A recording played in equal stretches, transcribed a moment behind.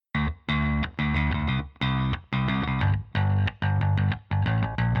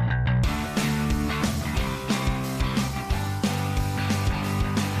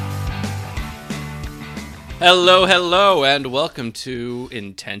Hello, hello, and welcome to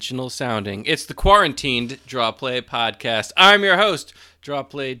Intentional Sounding. It's the Quarantined Draw Play Podcast. I'm your host, Draw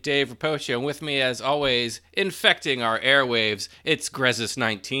Play Dave Rapocchio, and with me, as always, infecting our airwaves, it's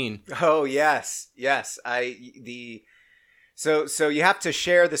Grezis19. Oh, yes. So you have to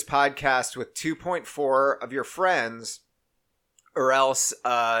share this podcast with 2.4 of your friends, or else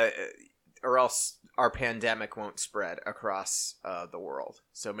our pandemic won't spread across the world.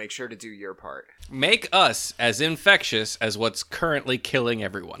 So make sure to do your part. Make us as infectious as what's currently killing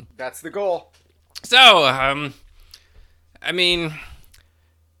everyone. That's the goal. So,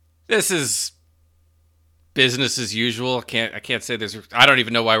 this is business as usual. I can't say I don't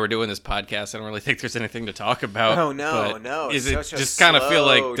even know why we're doing this podcast. I don't really think there's anything to talk about. Oh, no. Is it just kind of feel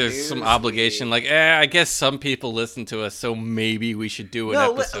like there's some obligation? Like, I guess some people listen to us, so maybe we should do an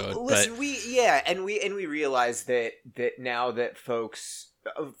episode. Listen, we realize that now that folks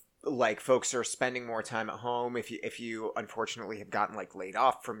are spending more time at home. If you unfortunately have gotten like laid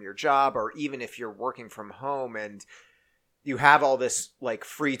off from your job, or even if you're working from home and you have all this like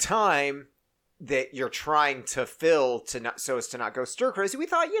free time that you're trying to fill so as to not go stir crazy, we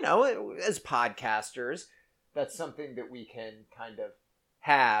thought, as podcasters, that's something that we can kind of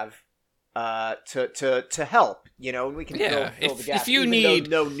have to help, and we can fill the gap. If you need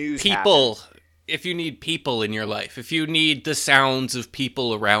no news people, happens. If you need people in your life, if you need the sounds of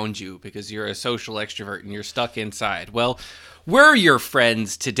people around you because you're a social extrovert and you're stuck inside, well, we're your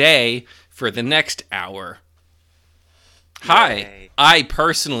friends today for the next hour. Hi, Yay. I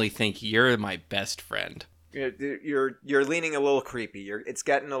personally think you're my best friend. You're leaning a little creepy. It's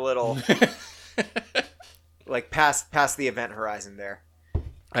getting a little like past the event horizon there.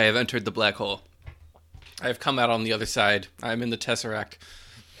 I have entered the black hole. I have come out on the other side. I'm in the Tesseract.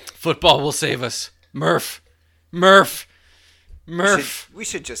 Football will save us. Murph. We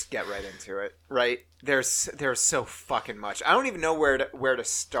should just get right into it, right? There's so fucking much. I don't even know where to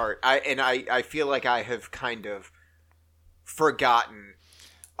start. I feel like I have kind of forgotten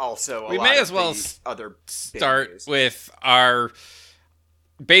also we may as well other start with our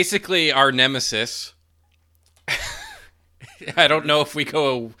nemesis. I don't know if we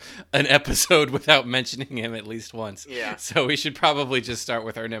go an episode without mentioning him at least once. Yeah. So we should probably just start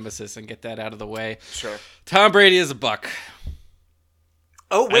with our nemesis and get that out of the way. Sure. Tom Brady is a buck.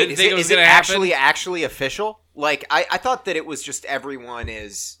 Oh wait, is it actually official? Like I thought that it was just everyone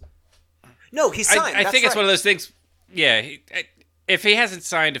is. No, he's signed. I think it's one of those things. Yeah, if he hasn't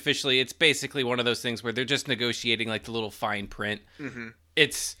signed officially, it's basically one of those things where they're just negotiating like the little fine print. Mm-hmm.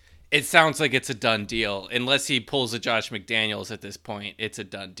 It sounds like it's a done deal. Unless he pulls a Josh McDaniels at this point, it's a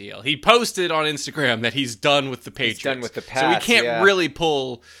done deal. He posted on Instagram that he's done with the Patriots. He's done with the Pats, so he can't really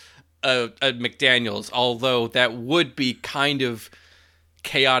pull a McDaniels, although that would be kind of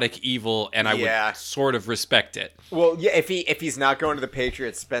chaotic evil, and I would sort of respect it. Well, yeah, if he's not going to the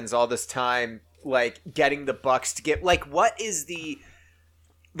Patriots, spends all this time like getting the Bucs to get like, what is the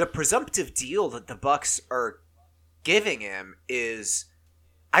presumptive deal that the Bucs are giving him is,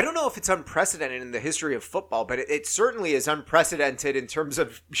 I don't know if it's unprecedented in the history of football, but it certainly is unprecedented in terms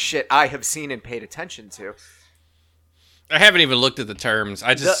of shit I have seen and paid attention to. I haven't even looked at the terms.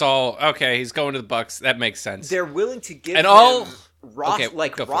 I just saw, okay, he's going to the Bucs. That makes sense. They're willing to give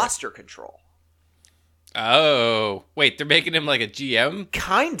roster control. Oh, wait, they're making him like a GM?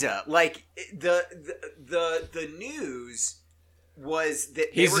 Kinda. Like the news was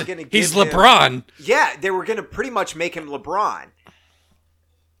that they were going to give He's LeBron. Yeah, they were going to pretty much make him LeBron.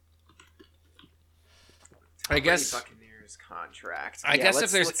 I guess Buccaneers contract. I guess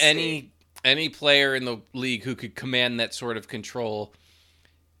if there's any player in the league who could command that sort of control,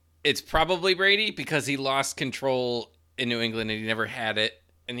 it's probably Brady, because he lost control in New England and he never had it,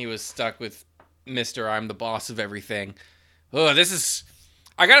 and he was stuck with Mr. I'm the boss of everything. Oh,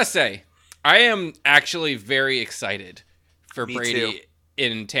 I gotta say, I am actually very excited for Brady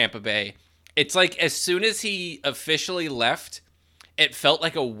in Tampa Bay. It's like as soon as he officially left, it felt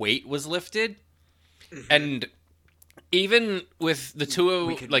like a weight was lifted. Mm-hmm. And even with the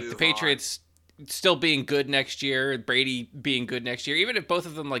the Patriots still being good next year, Brady being good next year, even if both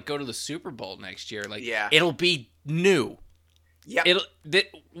of them like go to the Super Bowl next year, it'll be new. Yeah.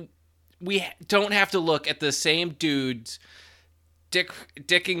 We don't have to look at the same dudes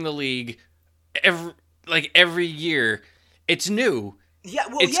dicking the league every year. It's new. Yeah,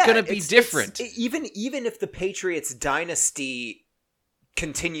 well, it's going to be different. Even if the Patriots dynasty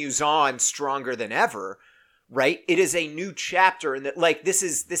continues on stronger than ever, right? It is a new chapter, and this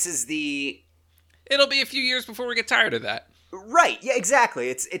is the. It'll be a few years before we get tired of that. Right. Yeah. Exactly.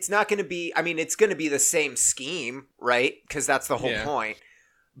 It's not going to be. I mean, it's going to be the same scheme, right? Because that's the whole point.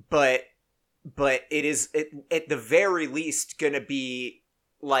 But it is at the very least going to be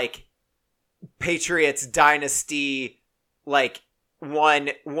like Patriots dynasty, like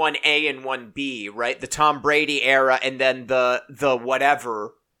 1A and 1B, right? The Tom Brady era and then the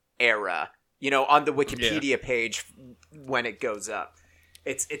whatever era, on the Wikipedia page when it goes up.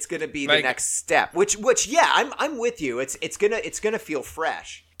 It's going to be the next step, which yeah, I'm with you. It's going to feel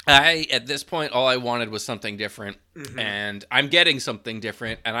fresh. At this point, all I wanted was something different, and I'm getting something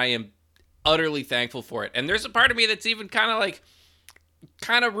different, and I am utterly thankful for it. And there's a part of me that's even kind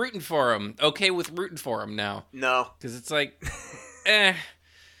of rooting for him. Okay with rooting for him now. No. Because it's like,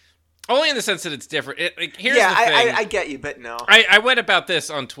 only in the sense that it's different. Here's the thing. I get you, but no. I went about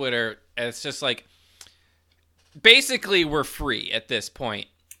this on Twitter, and it's just like, basically we're free at this point.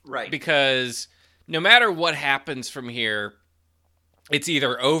 Right. Because no matter what happens from here, it's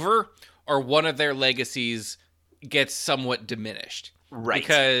either over or one of their legacies gets somewhat diminished. Right.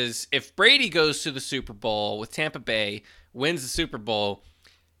 Because if Brady goes to the Super Bowl with Tampa Bay, wins the Super Bowl,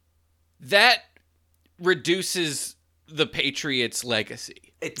 that reduces the Patriots'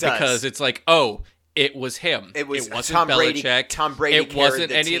 legacy. It does. Because it's like, oh, it was him. It wasn't Tom Belichick. Brady. Tom Brady. It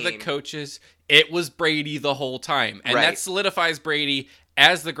wasn't any team. of the coaches. It was Brady the whole time. And right. that solidifies Brady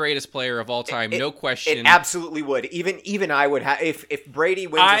as the greatest player of all time, no question. It absolutely would. Even I would have if Brady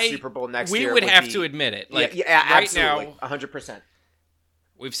wins the Super Bowl next year. We would have to admit it. Like yeah, right absolutely, now, 100%.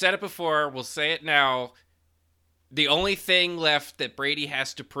 We've said it before. We'll say it now. The only thing left that Brady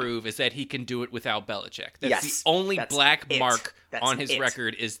has to prove is that he can do it without Belichick. That's the only black mark on his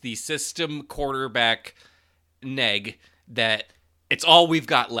record is the system quarterback neg that it's all we've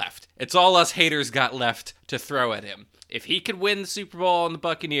got left. It's all us haters got left to throw at him. If he could win the Super Bowl on the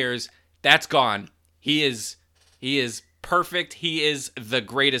Buccaneers, that's gone. He is perfect. He is the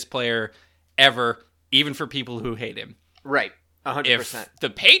greatest player ever, even for people who hate him. Right. 100%. If the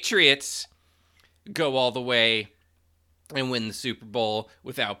Patriots go all the way and win the Super Bowl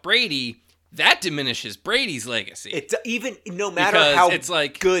without Brady, that diminishes Brady's legacy. No matter how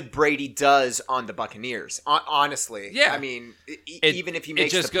good Brady does on the Buccaneers, honestly. Yeah. I mean, even if he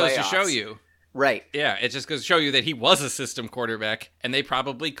makes the playoffs. It just goes to show you. Right. Yeah, it just goes to show you that he was a system quarterback, and they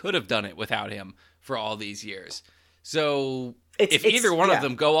probably could have done it without him for all these years. So if either one of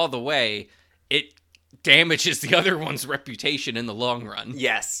them go all the way, it damages the other one's reputation in the long run.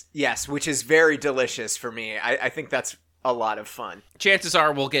 Yes, which is very delicious for me. I think that's a lot of fun. Chances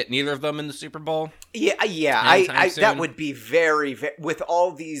are we'll get neither of them in the Super Bowl. Yeah. I that would be very, very with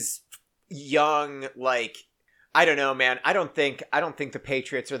all these young, like, I don't know, man. I don't think the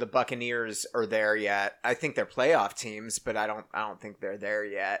Patriots or the Buccaneers are there yet. I think they're playoff teams, but I don't think they're there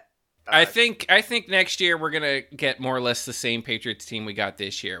yet. I think next year we're gonna get more or less the same Patriots team we got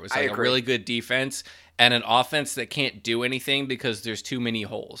this year. It was like a really good defense and an offense that can't do anything because there's too many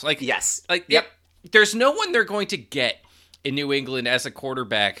holes. Like yes, like yep. There's no one they're going to get in New England as a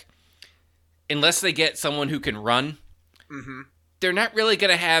quarterback unless they get someone who can run. Mm-hmm. They're not really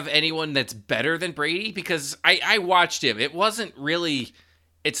going to have anyone that's better than Brady because I watched him. It wasn't really...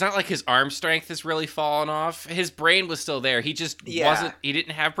 It's not like his arm strength has really fallen off. His brain was still there. He just wasn't... He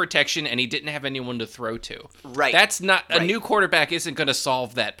didn't have protection, and he didn't have anyone to throw to. Right. That's not... A new quarterback isn't going to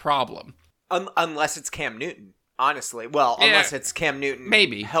solve that problem. Unless it's Cam Newton, honestly. Well, unless it's Cam Newton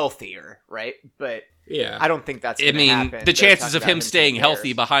maybe healthier, right? But yeah, I don't think that's going to happen. The chances of him staying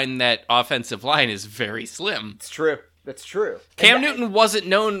healthy behind that offensive line is very slim. It's true. That's true. Cam Newton wasn't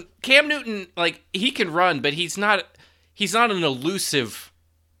known. Cam Newton, like, he can run, but he's not an elusive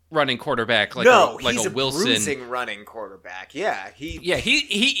running quarterback like he's a Wilson. Bruising running quarterback. Yeah,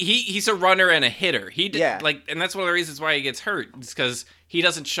 he's a runner and a hitter. And that's one of the reasons why he gets hurt. It's because he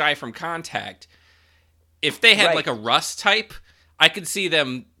doesn't shy from contact. If they had like a Russ type, I could see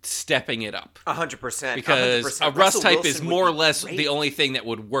them stepping it up 100%. Because 100%. a Russ type is more or less the only thing that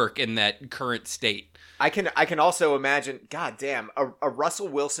would work in that current state. I can also imagine, goddamn, a Russell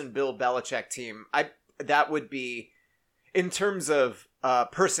Wilson, Bill Belichick team. That would be, in terms of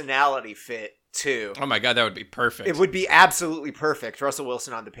personality fit too. Oh my god, that would be perfect. It would be absolutely perfect. Russell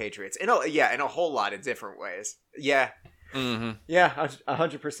Wilson on the Patriots, in a whole lot of different ways. Yeah, mm-hmm. Yeah,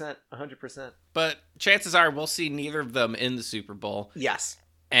 100%, 100%. But chances are we'll see neither of them in the Super Bowl. Yes,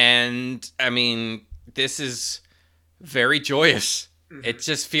 and I mean, this is very joyous. It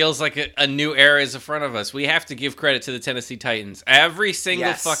just feels like a new era is in front of us. We have to give credit to the Tennessee Titans. Every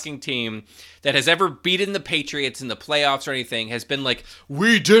single fucking team that has ever beaten the Patriots in the playoffs or anything has been like,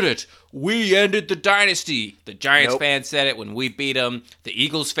 we did it. We ended the dynasty. The Giants fans said it when we beat them. The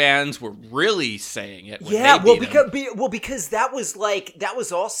Eagles fans were really saying it when they beat them. Because that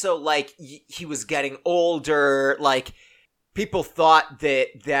was also like he was getting older. Like people thought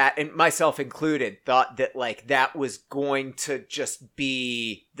that, and myself included, thought that like that was going to just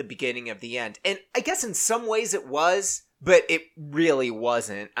be the beginning of the end. And I guess in some ways it was, but it really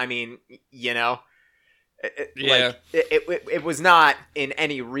wasn't. I mean, you know, it was not in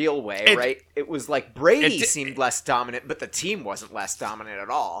any real way, right? It was like Brady seemed less dominant, but the team wasn't less dominant at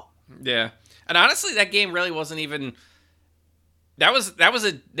all. Yeah, and honestly, that game really wasn't even. That was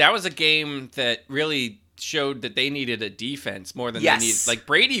a game that really showed that they needed a defense more than they needed. Like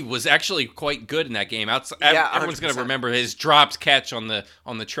Brady was actually quite good in that game. Everyone's going to remember his dropped catch on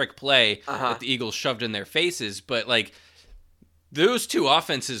the trick play that the Eagles shoved in their faces, but like those two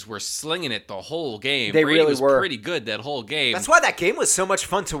offenses were slinging it the whole game. They Brady really was were pretty good that whole game. That's why that game was so much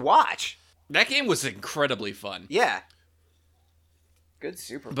fun to watch. That game was incredibly fun. Yeah. Good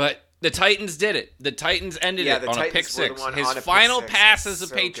Super Bowl. But the Titans did it. The Titans ended it on a pick six. His final pass as a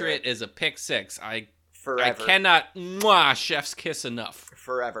Patriot is a pick six. Forever. I cannot chef's kiss enough.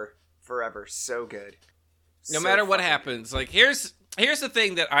 Forever. So good. No matter what happens, like here's the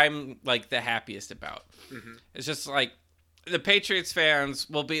thing that I'm like the happiest about. Mm-hmm. It's just like the Patriots fans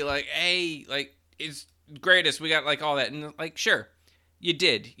will be like, "Hey, like it's greatest. We got like all that." And like, sure, you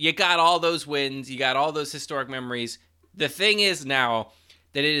did. You got all those wins. You got all those historic memories. The thing is now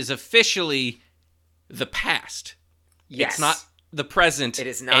that it is officially the past. Yes. It's not the present. It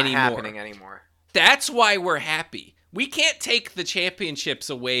is not happening anymore. That's why we're happy. We can't take the championships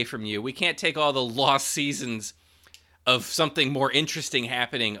away from you. We can't take all the lost seasons of something more interesting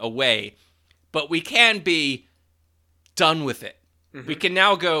happening away. But we can be done with it. Mm-hmm. We can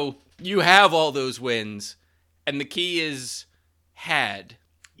now go, you have all those wins. And the key is had.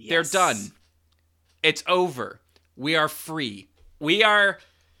 Yes. They're done. It's over. We are free. We are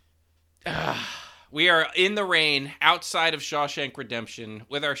in the rain outside of Shawshank Redemption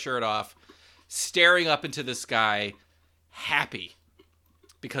with our shirt off, staring up into the sky, happy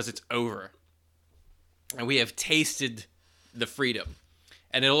because it's over. And we have tasted the freedom.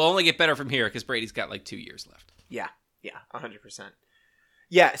 And it'll only get better from here because Brady's got like 2 years left. Yeah, 100%.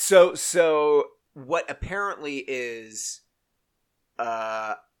 Yeah, so what apparently is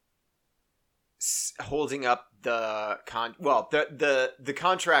holding up the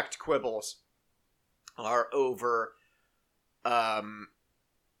contract quibbles are over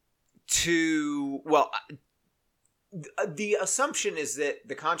the assumption is that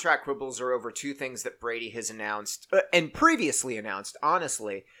the contract quibbles are over two things that Brady has announced and previously announced,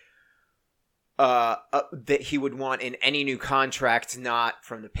 honestly, that he would want in any new contract not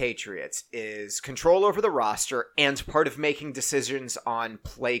from the Patriots is control over the roster and part of making decisions on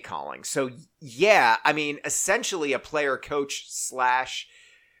play calling. So, yeah, I mean, essentially a player coach /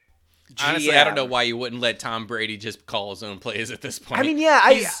 GM. Honestly, I don't know why you wouldn't let Tom Brady just call his own plays at this point. I mean, yeah,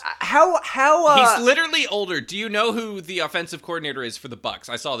 he's literally older. Do you know who the offensive coordinator is for the Bucs?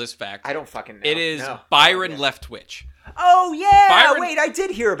 I saw this fact. I don't fucking know. It is Byron Leftwich. Oh yeah, wait, I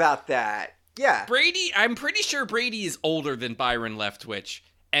did hear about that. Yeah, Brady. I'm pretty sure Brady is older than Byron Leftwich,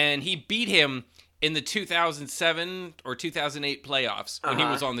 and he beat him in the 2007 or 2008 playoffs when he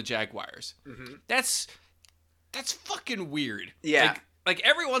was on the Jaguars. Mm-hmm. That's fucking weird. Yeah. Like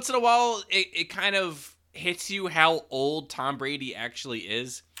every once in a while, it kind of hits you how old Tom Brady actually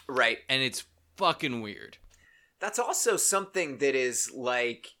is. Right. And it's fucking weird. That's also something that is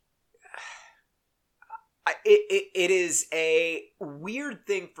like... It is a weird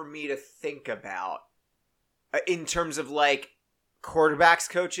thing for me to think about in terms of like quarterbacks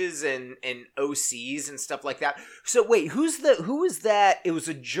coaches and OCs and stuff like that. So wait, who is that? It was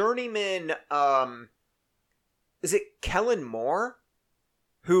a journeyman... is it Kellen Moore?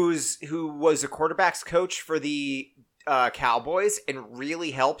 Who was a quarterback's coach for the Cowboys and really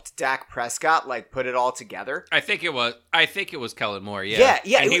helped Dak Prescott like put it all together. I think it was Kellen Moore. Yeah.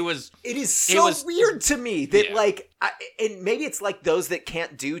 And it is so weird to me that like, and maybe it's like those that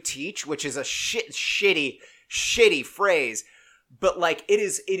can't do teach, which is a shitty phrase, but like it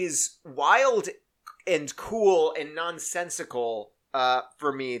is wild and cool and nonsensical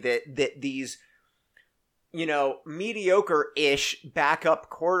for me that these, you know, mediocre-ish backup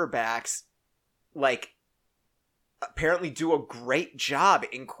quarterbacks, like, apparently do a great job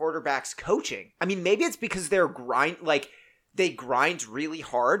in quarterbacks coaching. I mean, maybe it's because they grind really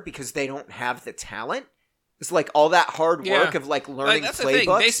hard because they don't have the talent. It's like all that hard work of like learning that's playbooks. The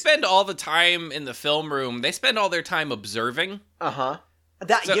thing. They spend all the time in the film room. They spend all their time observing. That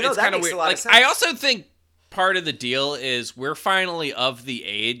that makes weird. A lot of sense. I also think part of the deal is we're finally of the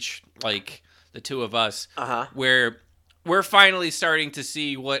age, like the two of us, where we're finally starting to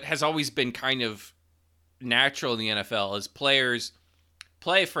see what has always been kind of natural in the NFL is players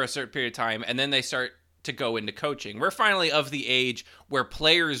play for a certain period of time and then they start to go into coaching. We're finally of the age where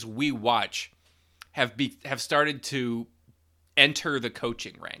players we watch have started to enter the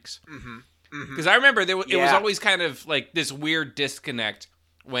coaching ranks. Because I remember it was always kind of like this weird disconnect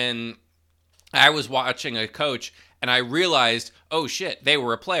when I was watching a coach and I realized, oh shit, they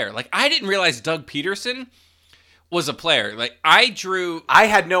were a player. Like, I didn't realize Doug Peterson was a player. Like, I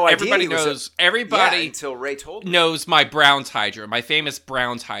had no idea. Everybody until Ray told me. Knows my Browns Hydra, my famous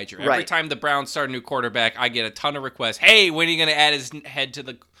Browns Hydra. Every time the Browns start a new quarterback, I get a ton of requests. Hey, when are you going to add his head to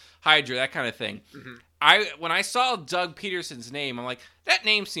the Hydra? That kind of thing. When I saw Doug Peterson's name, I'm like, that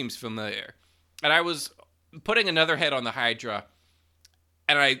name seems familiar. And I was putting another head on the Hydra,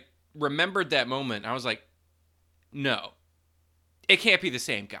 and I remembered that moment. I was like, no, it can't be the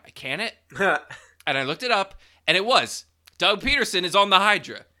same guy, can it? And I looked it up, and it was. Doug Peterson is on the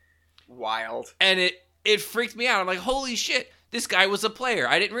Hydra. Wild. And it freaked me out. I'm like, holy shit, this guy was a player.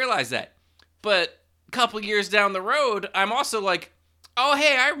 I didn't realize that. But a couple years down the road, I'm also like, oh,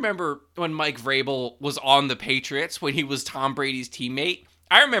 hey, I remember when Mike Vrabel was on the Patriots, when he was Tom Brady's teammate.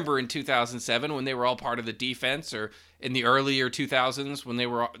 I remember in 2007 when they were all part of the defense, or in the earlier 2000s when they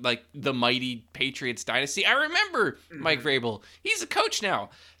were like the mighty Patriots dynasty. I remember Mike Vrabel. He's a coach now.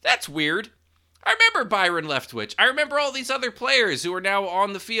 That's weird. I remember Byron Leftwich. I remember all these other players who are now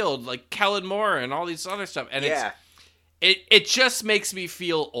on the field, like Kellen Moore and all these other stuff. And it just makes me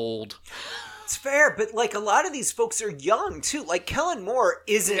feel old. It's fair, but like a lot of these folks are young too. Like Kellen Moore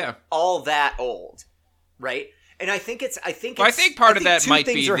isn't all that old, right? And I think part of that might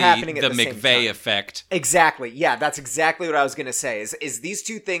be the McVay effect. Exactly. Yeah, that's exactly what I was going to say. Is these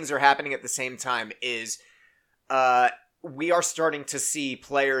two things are happening at the same time. We are starting to see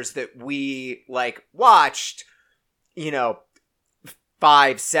players that we like watched,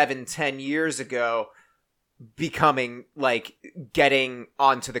 5, 7, 10 years ago becoming like getting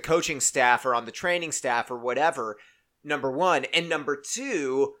onto the coaching staff or on the training staff or whatever. Number one. And number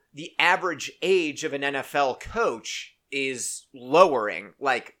two, the average age of an NFL coach is lowering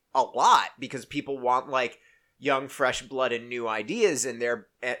like a lot because people want like young, fresh blood and new ideas in there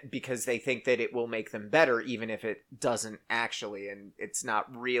because they think that it will make them better, even if it doesn't actually. And it's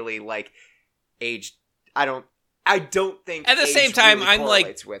not really like age. I don't think at the same time really I'm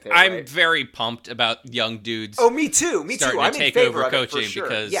like with it, I'm very pumped about young dudes. Oh, me too. I'm in favor of coaching sure.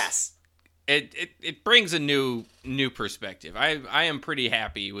 Because yes. It brings a new perspective. I am pretty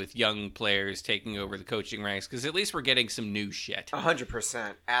happy with young players taking over the coaching ranks because at least we're getting some new shit.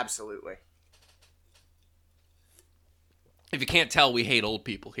 100%, absolutely. If you can't tell, we hate old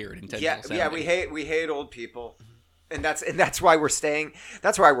people here at Intentional Sounding. Yeah, we hate old people, and that's why we're staying.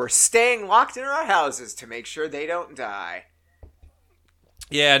 That's why we're staying locked in our houses to make sure they don't die.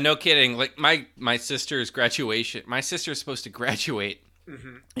 Yeah, no kidding. Like my sister's graduation. My sister's supposed to graduate.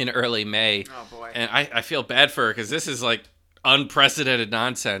 In early May. Oh, boy. And I feel bad for her because this is like unprecedented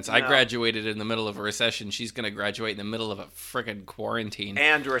nonsense. No. I graduated in the middle of a recession. She's going to graduate in the middle of a freaking quarantine.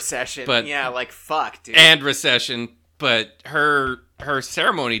 And recession. But, yeah, like fuck, dude. And recession. But her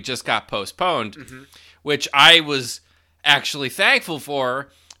ceremony just got postponed, which I was actually thankful for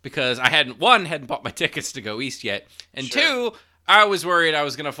because I hadn't bought my tickets to go east yet. And two, I was worried I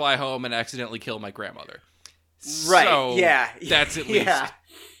was going to fly home and accidentally kill my grandmother. Right, so that's at least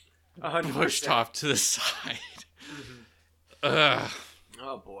 100%. pushed off to the side. Oh,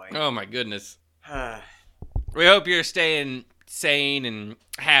 boy. Oh, my goodness. We hope you're staying sane and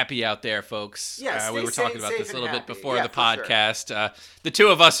happy out there, folks. Yeah, we were talking about this a little bit before the podcast. Sure. The two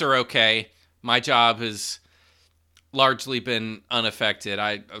of us are okay. My job has largely been unaffected.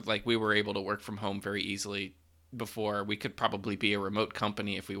 We were able to work from home very easily before. We could probably be a remote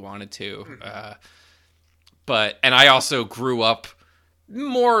company if we wanted to. And I also grew up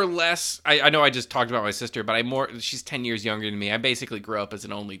more or less. I know I just talked about my sister, but she's 10 years younger than me. I basically grew up as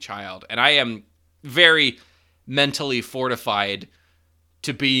an only child, and I am very mentally fortified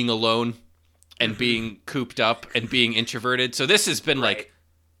to being alone and being cooped up and being introverted. So this has been like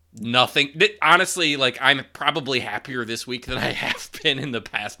nothing. Honestly, like I'm probably happier this week than I have been in the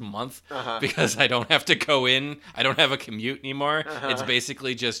past month because I don't have to go in. I don't have a commute anymore. It's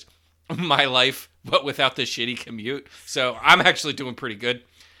basically just my life, but without the shitty commute. So I'm actually doing pretty good.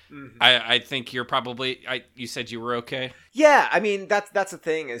 I think you're probably. You said you were okay. Yeah, I mean that's the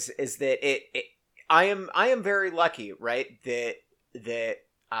thing is that I am very lucky, right? That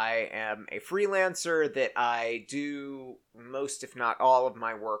I am a freelancer, that I do most, if not all, of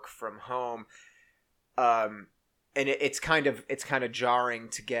my work from home. And it's kind of jarring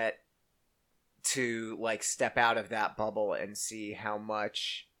to get to like step out of that bubble and see how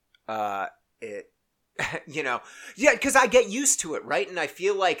much it you know, yeah, because I get used to it, right? And I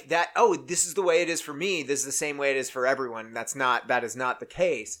feel like that, oh, this is the way it is for me. This is the same way it is for everyone. That is not the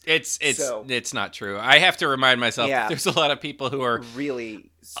case. It's not true. I have to remind myself that there's a lot of people who are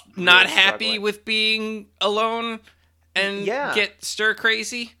really not happy with being alone and get stir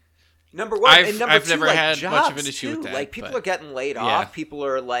crazy. Number one, and number I've two, never like, had jobs much of an issue too. with that. Like, people are getting laid off. People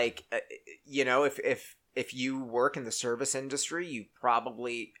are like, you know, if you work in the service industry, you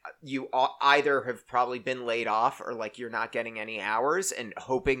either have probably been laid off or like you're not getting any hours and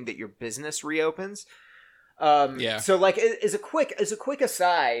hoping that your business reopens. So like, as a quick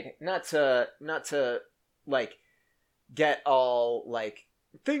aside, not to like get all like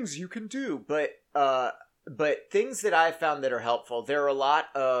things you can do, but things that I've found that are helpful, there are a lot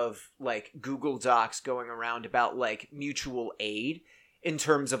of like Google Docs going around about like mutual aid in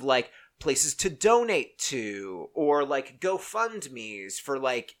terms of like places to donate to, or like GoFundMe's for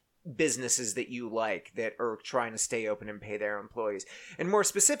like businesses that you like that are trying to stay open and pay their employees. And more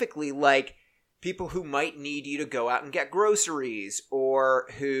specifically, like people who might need you to go out and get groceries, or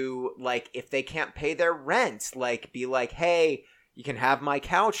who like, if they can't pay their rent, like be like, hey, you can have my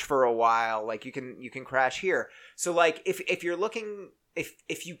couch for a while. Like you can crash here. So like if you're looking,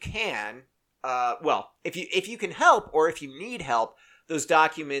 if you can, if you can help, or if you need help, those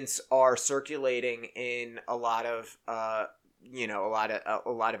documents are circulating in a lot of a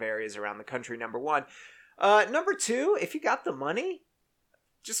lot of areas around the country. Number one. Number two, if you got the money,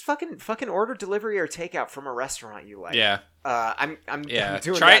 just fucking order delivery or takeout from a restaurant you like. Yeah. I'm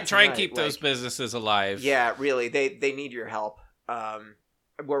doing try that tonight. And keep those businesses alive. Yeah, really. They need your help.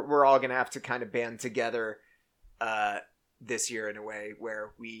 We're all gonna have to kind of band together this year in a way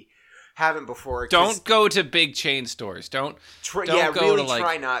where we haven't before. Don't go to big chain stores. Don't go really to like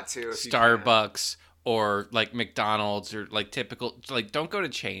try not to. Starbucks or like McDonald's or like typical, like don't go to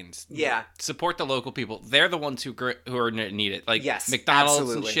chains. Yeah. Support the local people. They're the ones who are need it. Like yes, McDonald's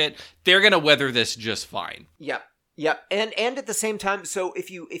absolutely. and shit. They're gonna weather this just fine. Yep. And at the same time, so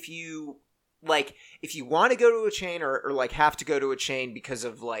if you want to go to a chain or like have to go to a chain because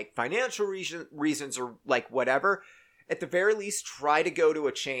of like financial reasons or like whatever, at the very least try to go to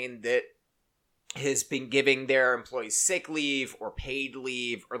a chain that has been giving their employees sick leave or paid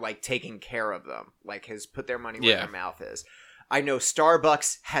leave or like taking care of them, like has put their money where their mouth is. I know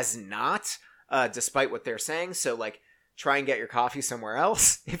Starbucks has not, despite what they're saying. So like try and get your coffee somewhere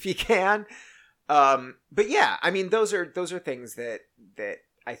else if you can. But yeah, I mean, those are things that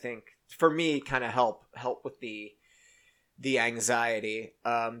I think for me kind of help with the anxiety.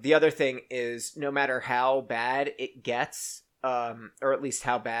 The other thing is, no matter how bad it gets, or at least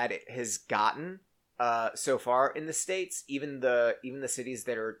how bad it has gotten so far in the States, even the cities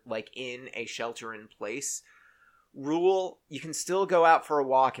that are like in a shelter in place rule, you can still go out for a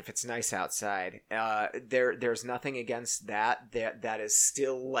walk if it's nice outside. There's nothing against that is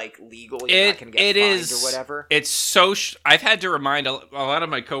still like legal. You're not gonna get fined or whatever. It's so I've had to remind a lot of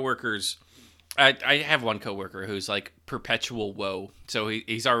my coworkers. I have one coworker who's like perpetual woe, so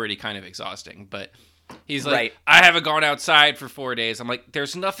he's already kind of exhausting, but he's like, right. I haven't gone outside for 4 days. I'm like,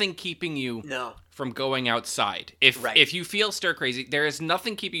 there's nothing keeping you from going outside. If you feel stir crazy, there is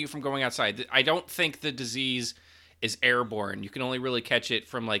nothing keeping you from going outside. I don't think the disease is airborne. You can only really catch it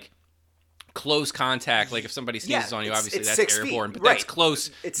from like close contact. Like if somebody sneezes on you, obviously that's airborne, but that's close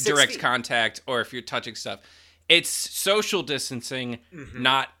direct contact, or if you're touching stuff. It's social distancing,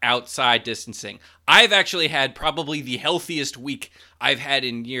 not outside distancing. I've actually had probably the healthiest week I've had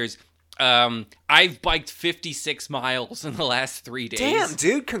in years. I've biked 56 miles in the last 3 days. Damn,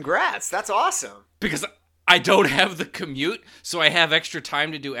 dude, congrats. That's awesome. Because I don't have the commute, so I have extra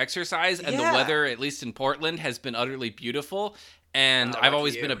time to do exercise, and the weather, at least in Portland, has been utterly beautiful. And I've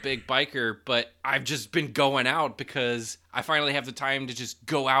always been a big biker, but I've just been going out because I finally have the time to just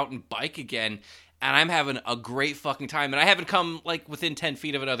go out and bike again. And I'm having a great fucking time. And I haven't come like within 10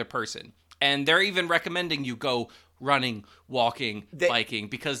 feet of another person. And they're even recommending you go running, walking, biking,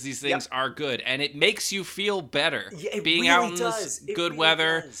 because these things are good. And it makes you feel better. Yeah, being really out in this good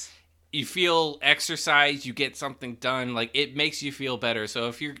weather, you feel exercise, you get something done. Like, it makes you feel better. So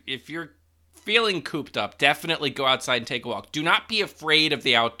if you're feeling cooped up, definitely go outside and take a walk. Do not be afraid of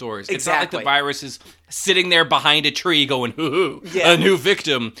the outdoors. It's not like the virus is sitting there behind a tree going, hoo-hoo, a new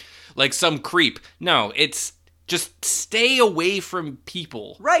victim, like some creep. No, it's just stay away from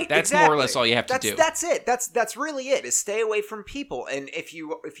people. Right, That's more or less all you have to do. That's it. That's really it, is stay away from people. And if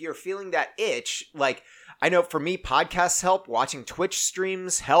you're feeling that itch, like, I know for me, podcasts help, watching Twitch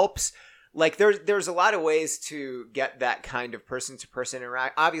streams helps. Like, there's a lot of ways to get that kind of person-to-person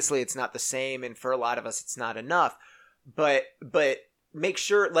interaction. Obviously, it's not the same, and for a lot of us, it's not enough. But make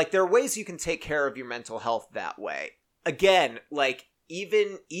sure, like, there are ways you can take care of your mental health that way. Again, like,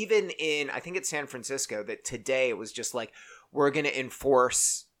 even in, I think it's San Francisco, that today it was just like, we're going to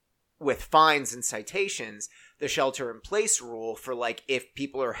enforce with fines and citations the shelter in place rule for, like, if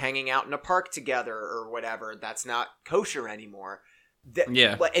people are hanging out in a park together or whatever, that's not kosher anymore.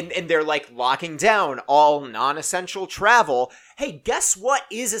 Yeah. And they're, like, locking down all non-essential travel. Hey, guess what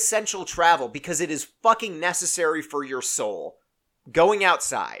is essential travel? Because it is fucking necessary for your soul. Going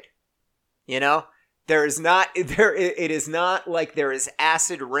outside. You know? It is not like there is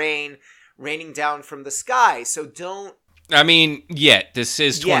acid rain raining down from the sky. So don't. I mean, this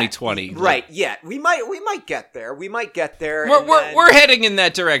is 2020. Right, we might get there. We're heading in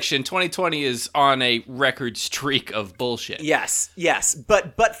that direction. 2020 is on a record streak of bullshit. Yes.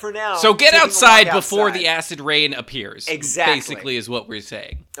 But for now, so get outside before the acid rain appears. Exactly. Basically is what we're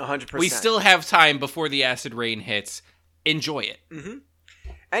saying. 100%. We still have time before the acid rain hits. Enjoy it. Mm-hmm.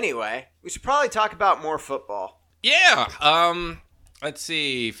 Anyway, we should probably talk about more football. Yeah. Let's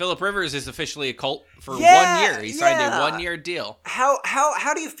see. Phillip Rivers is officially a Colt for 1 year. He signed a 1-year deal. How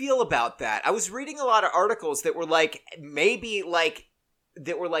do you feel about that? I was reading a lot of articles that were like maybe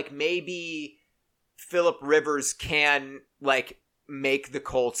Phillip Rivers can, like, make the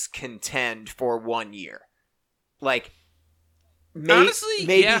Colts contend for 1 year. Like, honestly,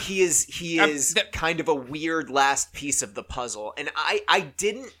 maybe he is kind of a weird last piece of the puzzle, and I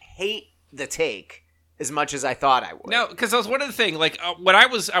didn't hate the take as much as I thought I would. No, because that was one of the things. Like, when I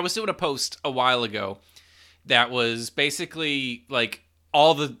was doing a post a while ago that was basically like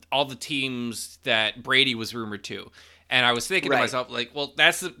all the teams that Brady was rumored to, and I was thinking to myself, like, well,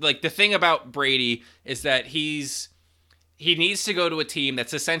 that's the thing about Brady is that he needs to go to a team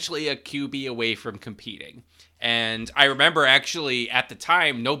that's essentially a QB away from competing. And I remember actually at the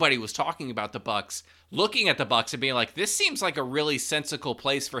time nobody was talking about the Bucs. Looking at the Bucs and being like, this seems like a really sensible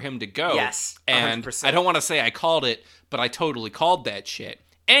place for him to go. Yes, 100%. And I don't want to say I called it, but I totally called that shit.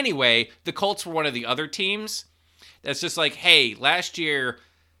 Anyway, the Colts were one of the other teams that's just like, hey, last year,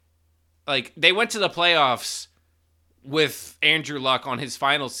 like, they went to the playoffs with Andrew Luck on his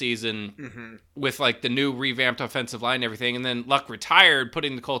final season with, like, the new revamped offensive line and everything, and then Luck retired,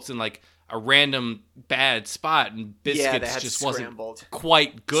 putting the Colts in, like, a random bad spot, and Biscuits just wasn't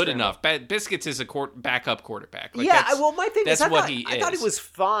quite good enough. Biscuits is a backup quarterback. Like, my thing is, I thought it was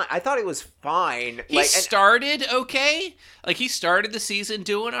fine. He started okay. Like, he started the season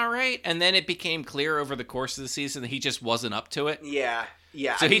doing all right, and then it became clear over the course of the season that he just wasn't up to it. Yeah.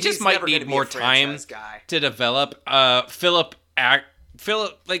 So he just might need more time to develop. Phillip,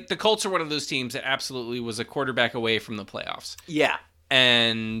 like, the Colts are one of those teams that absolutely was a quarterback away from the playoffs. Yeah.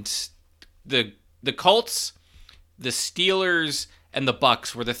 And the Colts, the Steelers, and the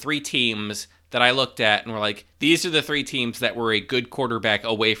Bucs were the three teams that I looked at and were like, these are the three teams that were a good quarterback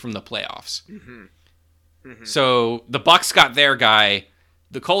away from the playoffs. So the Bucs got their guy,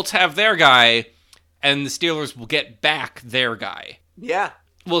 the Colts have their guy, and the Steelers will get back their guy. Yeah.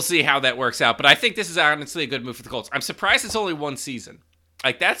 We'll see how that works out, but I think this is honestly a good move for the Colts. I'm surprised it's only one season.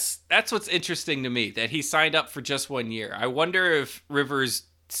 Like, that's what's interesting to me, that he signed up for just 1 year. I wonder if Rivers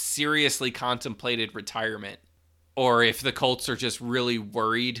seriously contemplated retirement, or if the Colts are just really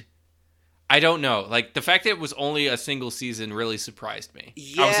worried. I don't know. Like, the fact that it was only a single season really surprised me.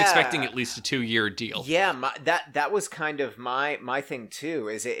 Yeah. I was expecting at least a 2-year deal. Yeah, that was kind of my thing too.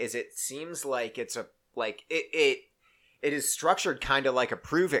 Is it seems like it's a, like, it is structured kind of like a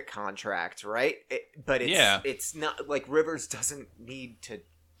prove it contract, right? But it's not like Rivers doesn't need to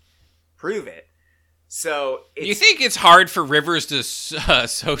prove it. So you think it's hard for Rivers to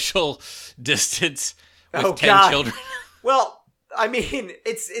social distance with 10 children? Well, I mean,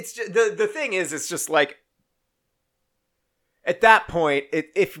 it's just, the thing is, it's just like, at that point,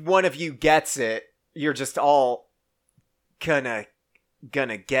 if one of you gets it, you're just all gonna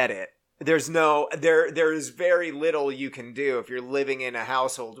get it. There is very little you can do if you're living in a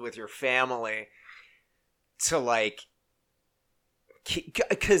household with your family to, like,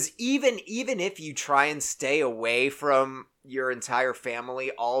 because even if you try and stay away from your entire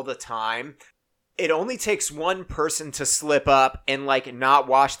family all the time, it only takes one person to slip up and, like, not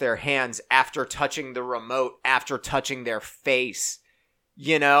wash their hands after touching the remote, after touching their face,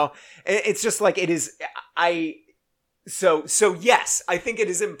 you know? It's just like, it is, so yes, I think it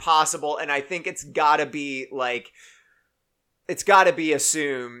is impossible, and I think it's gotta be, like, it's gotta be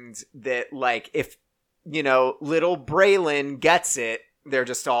assumed that, like, if, you know, little Braylon gets it, they're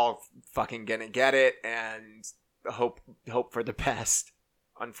just all fucking gonna get it, and hope for the best,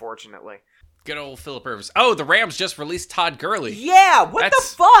 unfortunately. Good old Phillip Rivers. Oh, the Rams just released Todd Gurley. Yeah, what the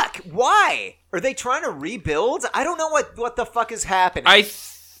fuck? Why? Are they trying to rebuild? I don't know what the fuck is happening.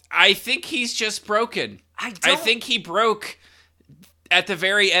 I think he's just broken. I think he broke at the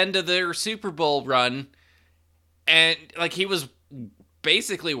very end of their Super Bowl run, and like he was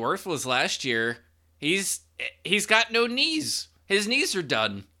basically worthless last year. He's got no knees. His knees are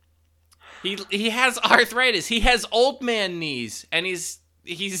done. He has arthritis. He has old man knees, and he's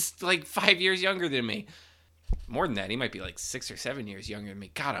like 5 years younger than me. More than that, he might be like 6 or 7 years younger than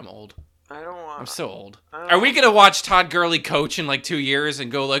me. God, I'm old. I'm so old. Are we gonna watch Todd Gurley coach in like 2 years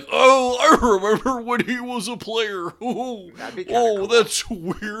and go like, oh, I remember when he was a player. Oh, cool. That's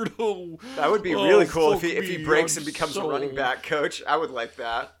weird. Oh, that would be really cool if he breaks and becomes a running back coach. I would like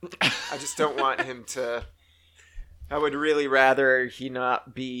that. I just don't want him to. I would really rather he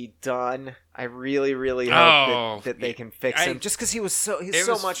not be done. I really, really hope that they can fix him. Just because he's so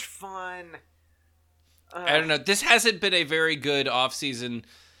much fun. I don't know. This hasn't been a very good offseason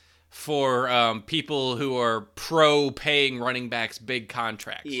for people who are pro paying running backs big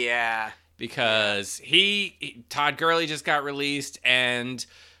contracts. Yeah. Because Todd Gurley just got released, and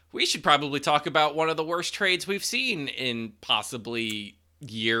we should probably talk about one of the worst trades we've seen in possibly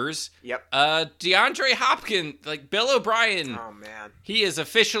years. Yep. DeAndre Hopkins, like Bill O'Brien. Oh man. He is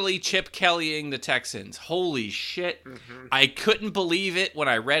officially Chip Kellying the Texans. Holy shit. Mm-hmm. I couldn't believe it when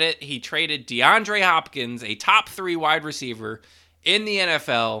I read it. He traded DeAndre Hopkins, a top 3 wide receiver in the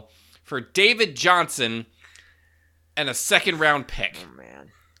NFL, for David Johnson and a 2nd round pick. Oh man.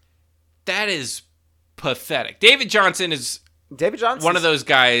 That is pathetic. David Johnson's one of those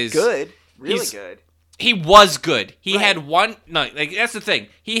guys. Good. Really good. He was good. He had one. No, like that's the thing.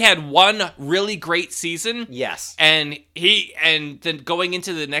 He had one really great season. Yes. And then going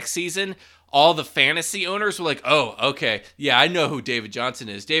into the next season, all the fantasy owners were like, "Oh, okay, yeah, I know who David Johnson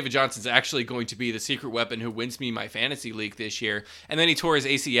is. David Johnson's actually going to be the secret weapon who wins me my fantasy league this year." And then he tore his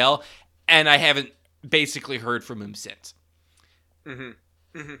ACL, and I haven't basically heard from him since.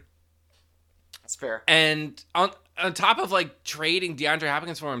 Mm-hmm. Mm-hmm. That's fair. And on top of like trading DeAndre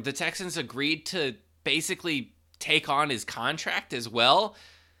Hopkins for him, the Texans agreed to basically take on his contract as well.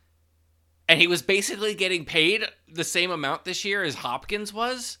 And he was basically getting paid the same amount this year as Hopkins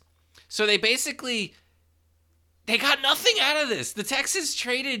was. So they got nothing out of this. The Texans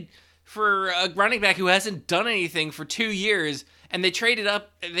traded for a running back who hasn't done anything for 2 years, and they traded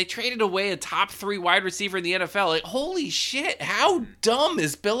away a top 3 wide receiver in the NFL. Like, holy shit, how dumb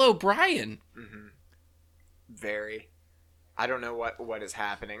is Bill O'Brien? Mm-hmm. Very. I don't know what is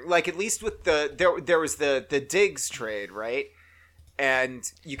happening. Like, at least with there was the Diggs trade, right? And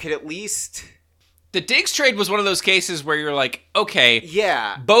you could at least... The Diggs trade was one of those cases where you're like, okay,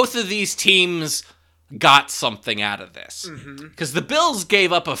 yeah, both of these teams got something out of this. Because the Bills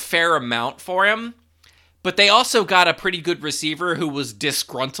gave up a fair amount for him, but they also got a pretty good receiver who was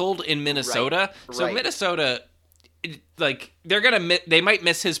disgruntled in Minnesota. Right. So Minnesota, like, they might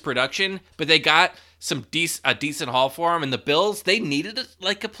miss his production, but they got a decent haul for him. And the Bills, they needed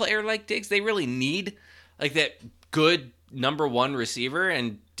like a player like Diggs. They really need like that good number 1 receiver,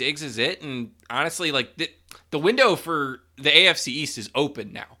 and Diggs is it. And honestly, like the window for the AFC East is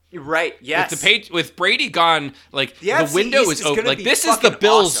open now. Right. Yes. With Brady gone, like the window East is open. Like this is the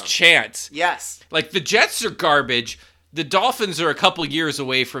Bills' chance. Yes. Like the Jets are garbage. The Dolphins are a couple years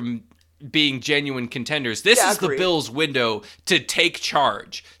away from being genuine contenders. This is the Bills' window to take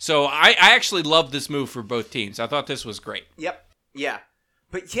charge. So I actually love this move for both teams. I thought this was great. Yep. Yeah.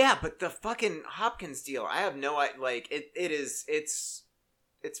 But the fucking Hopkins deal, I have no idea. Like it's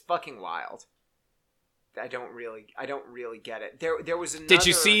fucking wild. I don't really get it. There was another...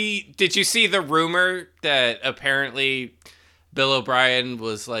 Did you see the rumor that apparently Bill O'Brien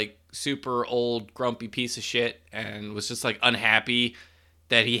was like super old grumpy piece of shit and was just like unhappy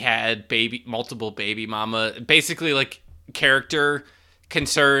that he had multiple baby mama, basically like character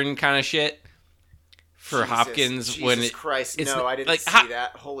concern kind of shit for Hopkins. Jesus Christ, no, I didn't see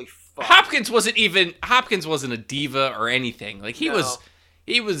that. Holy fuck. Hopkins wasn't a diva or anything. Like he was.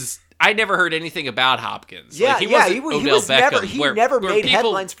 I never heard anything about Hopkins. Yeah, like, he never made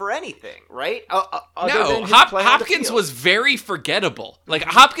headlines for anything, right? Hopkins was very forgettable. Like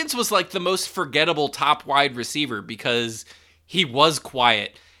Hopkins was like the most forgettable top wide receiver because he was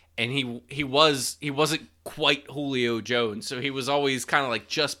quiet and he wasn't quite Julio Jones, so he was always kind of like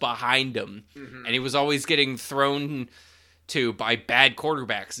just behind him, and he was always getting thrown to by bad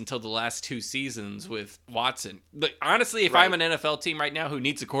quarterbacks until the last 2 seasons with Watson. But honestly, if I'm an NFL team right now who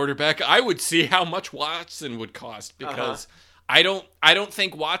needs a quarterback, I would see how much Watson would cost because I don't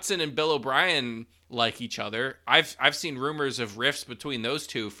think Watson and Bill O'Brien like each other. I've seen rumors of rifts between those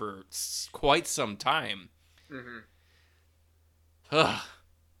two for quite some time. Mm-hmm. Ugh.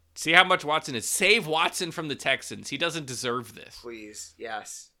 See how much Watson is. Save Watson from the Texans. He doesn't deserve this. Please,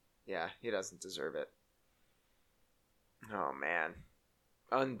 yes, yeah, he doesn't deserve it. Oh man,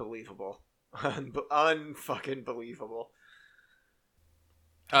 unbelievable, unfucking believable.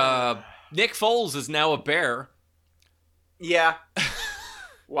 Nick Foles is now a Bear. Yeah.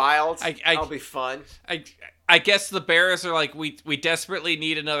 Wild. I'll be fun. I guess the Bears are like, we desperately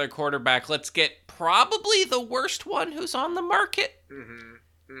need another quarterback. Let's get probably the worst one who's on the market.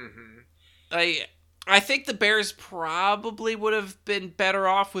 Mm-hmm. Mm-hmm. I think the Bears probably would have been better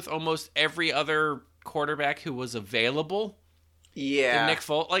off with almost every other quarterback who was available. Yeah. Than Nick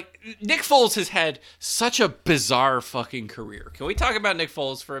Foles. Like, Nick Foles has had such a bizarre fucking career. Can we talk about Nick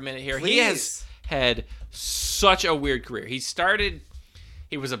Foles for a minute here? Please. He has had such a weird career.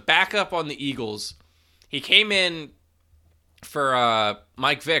 He was a backup on the Eagles. He came in for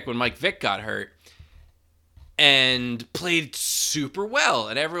Mike Vick when Mike Vick got hurt and played super well.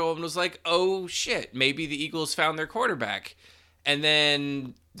 And everyone was like, oh shit, maybe the Eagles found their quarterback. And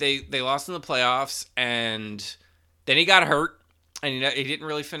then they lost in the playoffs, and then he got hurt. And he didn't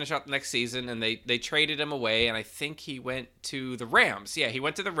really finish out the next season, and they traded him away, and I think he went to the Rams. Yeah, he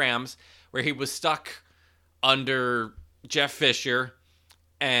went to the Rams, where he was stuck under Jeff Fisher,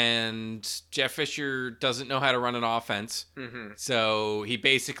 and Jeff Fisher doesn't know how to run an offense. Mm-hmm. So he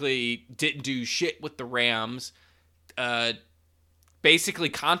basically didn't do shit with the Rams, basically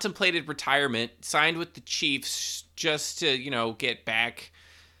contemplated retirement, signed with the Chiefs just to, get back,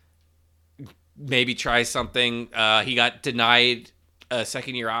 maybe try something. He got denied a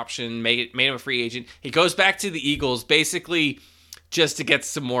second-year option, made him a free agent. He goes back to the Eagles, basically just to get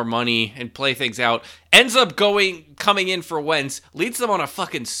some more money and play things out. Ends up coming in for Wentz, leads them on a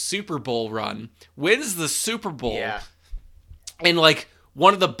fucking Super Bowl run, wins the Super Bowl. Yeah. And like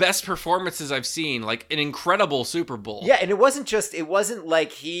one of the best performances I've seen, like an incredible Super Bowl. Yeah, and it wasn't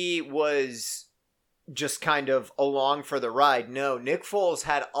like he was just kind of along for the ride. No, Nick Foles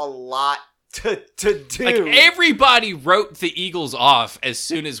had a lot to do. Like, everybody wrote the Eagles off as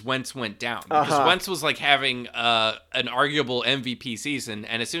soon as Wentz went down. Because Wentz was like having an arguable MVP season,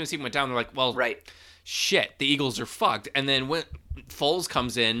 and as soon as he went down, they're like, well, right. Shit, the Eagles are fucked. And then when Foles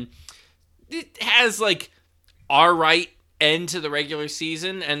comes in, it has like all right end to the regular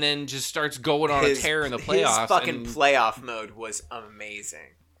season, and then just starts going on a tear in the playoffs. His fucking playoff mode was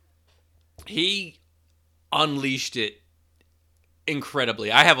amazing. He unleashed it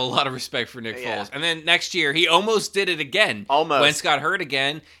incredibly. I have a lot of respect for Nick Foles. And then next year, he almost did it again. Almost. Wentz got hurt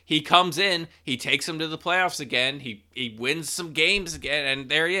again. He comes in. He takes him to the playoffs again. He wins some games again, and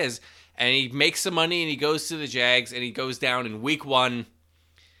there he is. And he makes some money, and he goes to the Jags, and he goes down in week 1.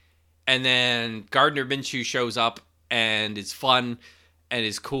 And then Gardner Minshew shows up and is fun and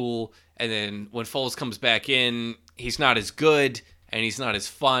is cool. And then when Foles comes back in, he's not as good, and he's not as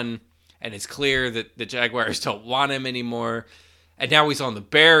fun. And it's clear that the Jaguars don't want him anymore. And now he's on the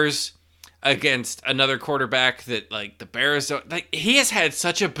Bears against another quarterback that, like, the Bears don't... Like, he has had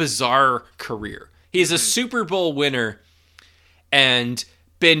such a bizarre career. He's a Super Bowl winner and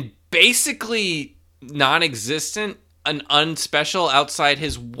been basically non-existent and unspecial outside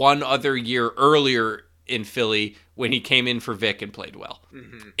his one other year earlier in Philly when he came in for Vic and played well.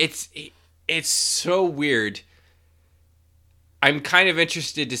 Mm-hmm. It's so weird. I'm kind of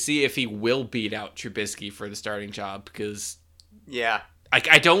interested to see if he will beat out Trubisky for the starting job, because... Yeah.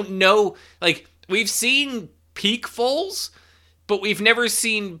 I don't know. Like, we've seen peak Foles, but we've never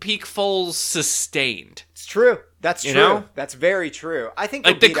seen peak Foles sustained. It's true. That's true. You know? That's very true. I think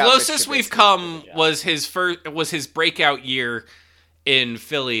like the closest we've come was his breakout year in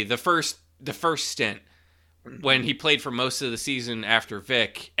Philly, the first stint when he played for most of the season after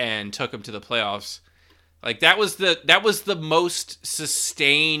Vic and took him to the playoffs. Like, that was the most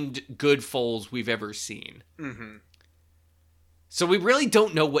sustained good Foles we've ever seen. Mm-hmm. So we really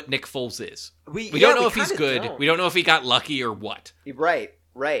don't know what Nick Foles is. We don't know if he's good. Don't. We don't know if he got lucky or what. Right.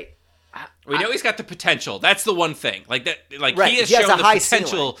 We know he's got the potential. That's the one thing. Like that. Like, right. he has shown the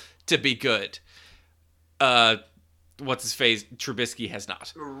potential to be good. What's his face? Trubisky has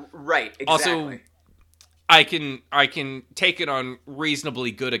not. Right. Exactly. Also, I can take it on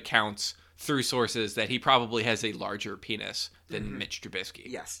reasonably good accounts through sources that he probably has a larger penis than Mitch Trubisky.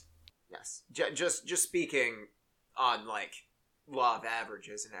 Yes. Just speaking on, like, law of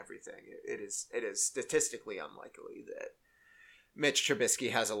averages and everything, it is statistically unlikely that Mitch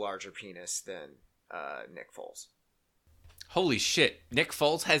Trubisky has a larger penis than Nick Foles. Holy shit. Nick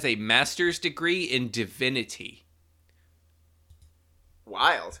Foles has a master's degree in divinity.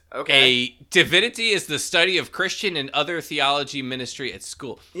 Wild. Okay. A divinity is the study of Christian and other theology ministry at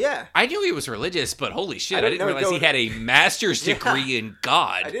school. Yeah. I knew he was religious, but holy shit, I didn't know realize he had a master's degree in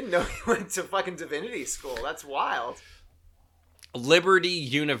God. I didn't know he went to fucking divinity school. That's wild. Liberty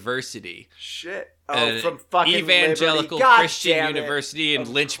University. Shit. Oh, from fucking Evangelical Christian University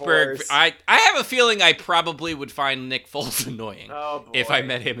in Lynchburg. Course. I have a feeling I probably would find Nick Foles annoying if I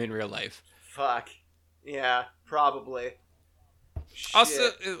met him in real life. Fuck. Yeah, probably. Shit.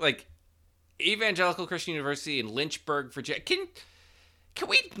 Also, like, Evangelical Christian University in Lynchburg, Virginia. Can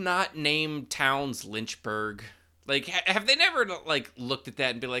we not name towns Lynchburg? Like, have they never, like, looked at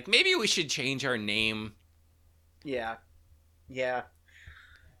that and be like, maybe we should change our name? Yeah. Yeah.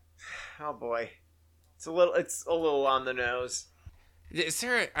 Oh boy. It's a little on the nose.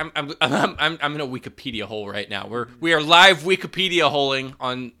 Sarah, I'm in a Wikipedia hole right now. We are live Wikipedia holing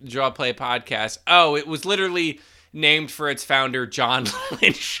on Draw Play Podcast. Oh, it was literally named for its founder, John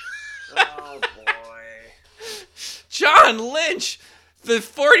Lynch. Oh boy. John Lynch, the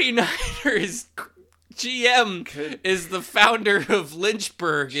 49ers GM, is the founder of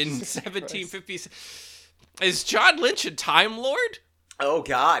Lynchburg in 1750s. Is John Lynch a Time Lord? Oh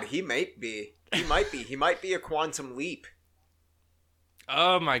God, he might be. He might be a quantum leap.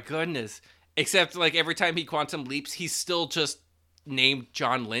 Oh my goodness. Except, like, every time he quantum leaps, he's still just named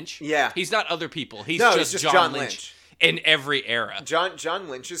John Lynch. Yeah. He's not other people. He's just John Lynch in every era. John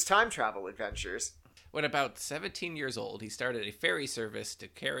Lynch's time travel adventures. When about 17 years old, he started a ferry service to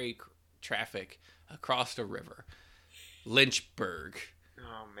carry traffic across the river. Lynchburg.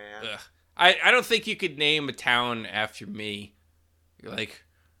 Oh, man. Ugh. I don't think you could name a town after me. You're like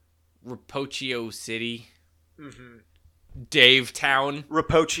Rapocchio City. Mm-hmm. Dave Town.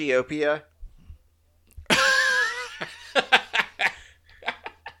 Rapocchiopia.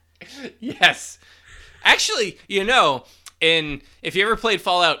 Yes. Actually, if you ever played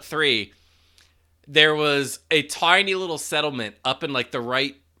Fallout 3, there was a tiny little settlement up in, like, the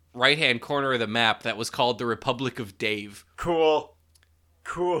right-hand corner of the map that was called the Republic of Dave. Cool.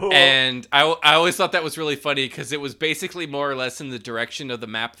 And I always thought that was really funny because it was basically more or less in the direction of the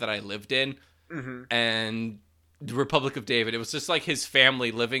map that I lived in. Mm-hmm. And the Republic of Dave, it was just like his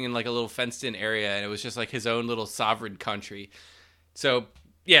family living in, like, a little fenced-in area, and it was just like his own little sovereign country. So,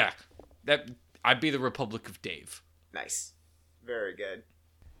 yeah, I'd be the Republic of Dave. Nice. Very good.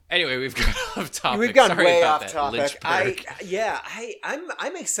 Anyway, we've got off topic. We've gone Sorry way about off that, topic. Lynchburg.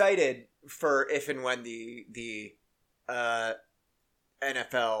 I'm excited for if and when the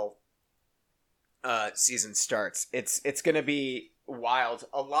NFL season starts. It's gonna be wild.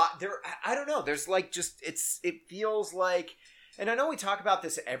 A lot there. I don't know. There's like just it feels like, and I know we talk about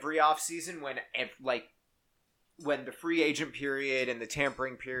this every off season when the free agent period and the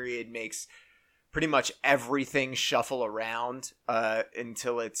tampering period makes pretty much everything shuffle around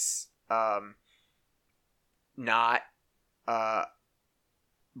until it's not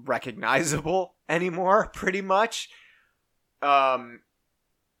recognizable anymore, pretty much. But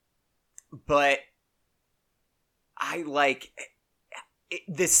I like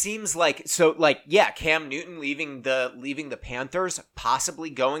this seems like Cam Newton leaving the Panthers, possibly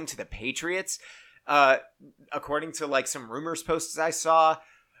going to the Patriots. According to like some rumors posted I saw,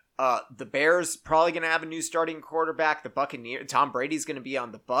 the Bears probably going to have a new starting quarterback. The Buccaneers, Tom Brady's going to be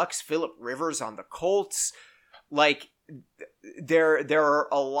on the Bucks. Phillip Rivers on the Colts. Like there are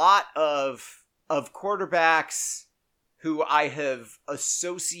a lot of quarterbacks who I have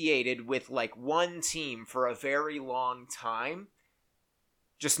associated with like one team for a very long time,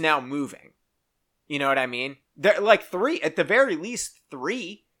 just now moving. You know what I mean? They're like three, at the very least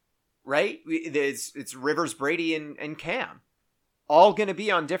three, right? It's Rivers, Brady, and Cam, all going to be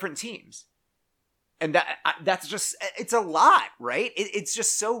on different teams. And that's just, it's a lot, right? It's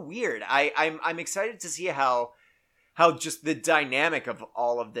just so weird. I'm excited to see how just the dynamic of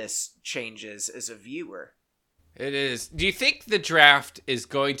all of this changes as a viewer. It is. Do you think the draft is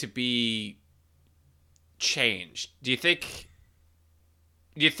going to be changed? Do you think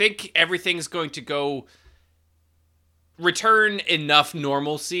everything's going to return enough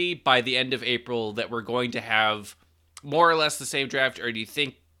normalcy by the end of April that we're going to have more or less the same draft, or do you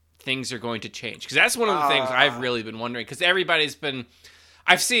think things are going to change? Because that's one of the things I've really been wondering, because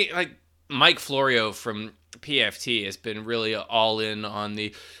I've seen, like, Mike Florio from PFT has been really all in on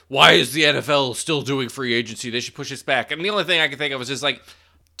the, why is the NFL still doing free agency? They should push this back. And the only thing I could think of was just like,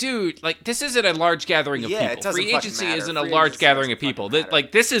 dude, like, this isn't a large gathering of people. Free agency isn't a large gathering of people.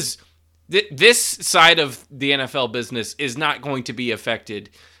 Like, this side of the NFL business is not going to be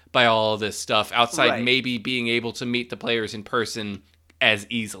affected by all of this stuff outside maybe being able to meet the players in person as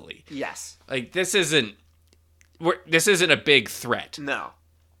easily. Yes. Like, this isn't this isn't a big threat. No.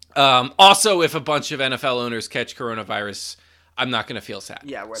 Also, if a bunch of NFL owners catch coronavirus, I'm not going to feel sad.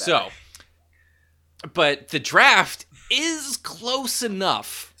 Yeah, whatever. So, but the draft is close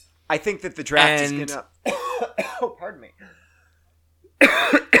enough. I think that the draft is going to... Oh, pardon me.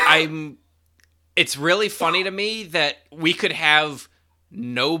 It's really funny to me that we could have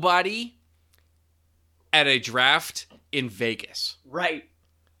nobody at a draft in Vegas. Right.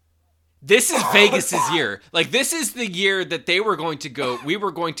 This is Vegas's year. Like, this is the year that we were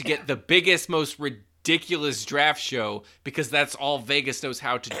going to get the biggest, most ridiculous draft show, because that's all Vegas knows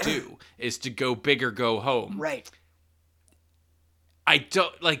how to do, is to go big or go home. Right. I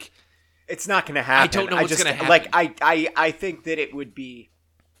don't, like... It's not going to happen. I don't know what's going to happen. Like, I think that it would be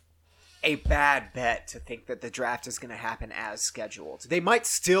a bad bet to think that the draft is going to happen as scheduled. They might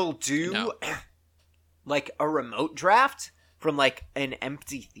still do, like, a remote draft from, like, an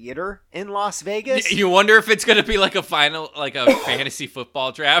empty theater in Las Vegas. You wonder if it's going to be like a fantasy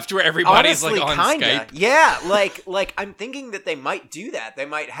football draft where everybody's honestly, like on kinda. Skype. Yeah, like I'm thinking that they might do that. They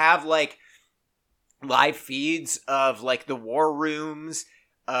might have like live feeds of like the war rooms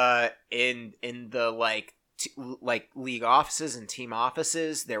in the like league offices and team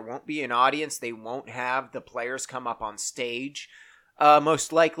offices. There won't be an audience. They won't have the players come up on stage.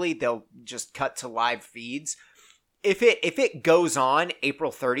 Most likely they'll just cut to live feeds. If it goes on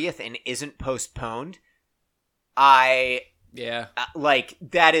April 30th and isn't postponed, like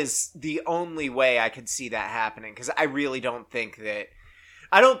that is the only way I could see that happening, because I really don't think that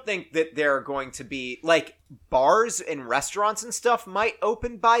there are going to be like bars and restaurants and stuff might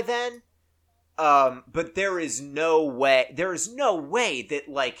open by then. But there is no way that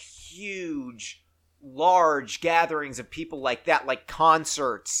like huge, large gatherings of people like that, like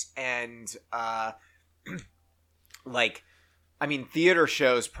concerts and like, I mean, theater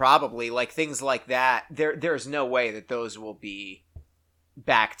shows probably, like things like that. There's no way that those will be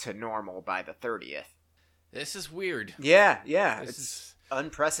back to normal by the 30th. This is weird. Yeah. It's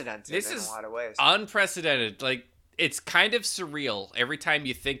unprecedented in a lot of ways. Unprecedented. Like, it's kind of surreal every time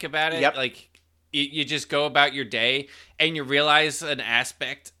you think about it. Yep. Like, you just go about your day and you realize an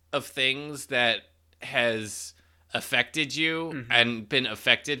aspect of things that has affected you and been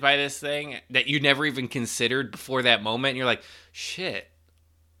affected by this thing that you never even considered before that moment. And you're like, shit.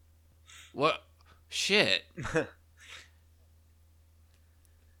 What? Shit.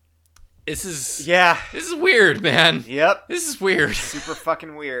 This is weird, man. Yep. This is weird. Super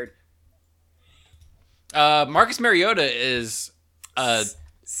fucking weird. Marcus Mariota is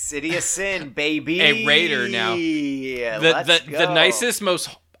City of Sin, baby. A Raider now. The nicest,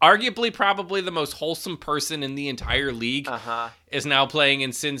 arguably probably the most wholesome person in the entire league is now playing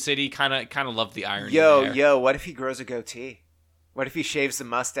in Sin City. Kind of love the irony. Yo, what if he grows a goatee? What if he shaves the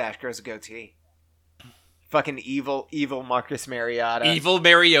mustache, grows a goatee? Fucking evil Marcus Mariota. Evil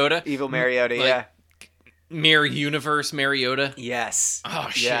Mariota, like, yeah. Mirror Universe Mariota. Yes. Oh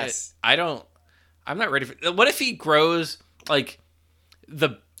shit. Yes. I'm not ready for. What if he grows like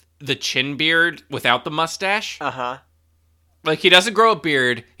the chin beard without the mustache? Like, he doesn't grow a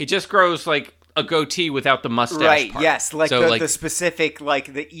beard. He just grows, like, a goatee without the mustache part. Yes. Like, so, the specific,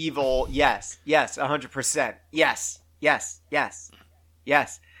 like, the evil... Yes, 100%. Yes.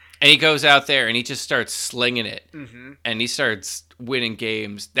 And he goes out there, and he just starts slinging it. Mm-hmm. And he starts winning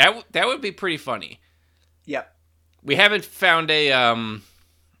games. That would be pretty funny. Yep. We haven't found a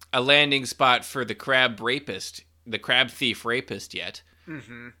landing spot for the crab thief rapist yet.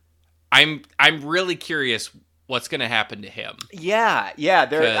 Mm-hmm. I'm really curious what's going to happen to him. Yeah.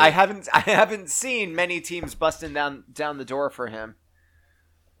 I haven't seen many teams busting down the door for him.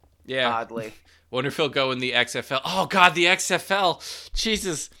 Yeah. Oddly. Wonder if he'll go in the XFL. Oh God, the XFL.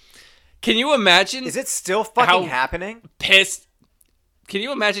 Jesus. Can you imagine? Is it still fucking happening? Can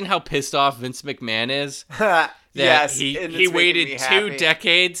you imagine how pissed off Vince McMahon is? Yes. He waited 2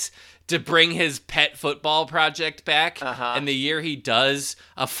 decades to bring his pet football project back. And the year he does,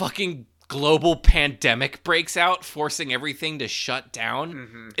 a fucking global pandemic breaks out, forcing everything to shut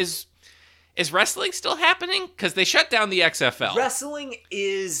down. Is wrestling still happening? Because they shut down the XFL. Wrestling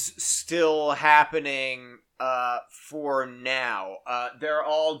is still happening for now. They're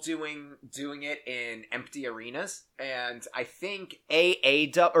all doing it in empty arenas, and I think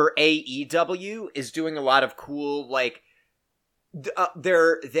AEW is doing a lot of cool, like,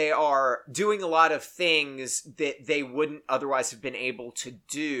 they are doing a lot of things that they wouldn't otherwise have been able to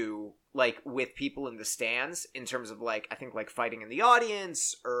do, like, with people in the stands, in terms of, like, I think, like, fighting in the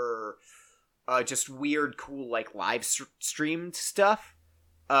audience, or just weird, cool, like, live streamed stuff.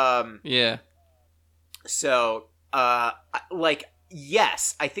 Yeah. So, like,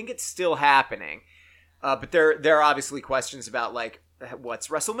 yes, I think it's still happening. But there are obviously questions about like what's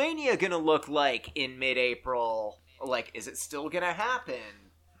WrestleMania gonna look like in mid-April. Like, is it still gonna happen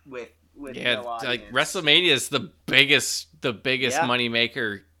with no audience? Like WrestleMania is the biggest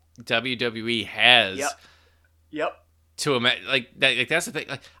moneymaker WWE has. Yep. To imagine, like that's the thing.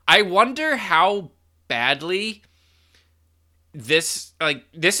 Like, I wonder how badly this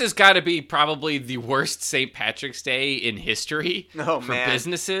has got to be probably the worst St. Patrick's Day in history for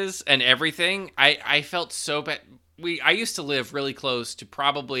businesses and everything. I felt so bad. I used to live really close to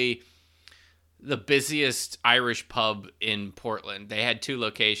probably the busiest Irish pub in Portland. They had 2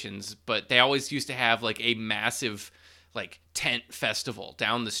 locations, but they always used to have like a massive like tent festival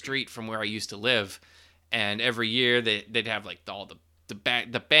down the street from where I used to live. And every year they'd have like all the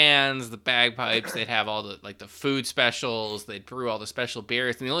bands, the bagpipes. They'd have all the like the food specials. They'd brew all the special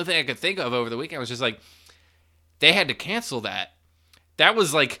beers. And the only thing I could think of over the weekend was just like they had to cancel that. That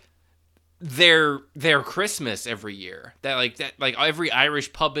was like their Christmas every year. That every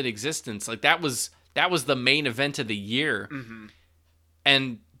Irish pub in existence. Like that was the main event of the year,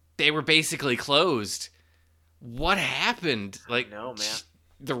 and they were basically closed. What happened? Like, no, man.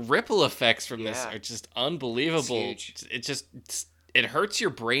 The ripple effects from this are just unbelievable. It hurts your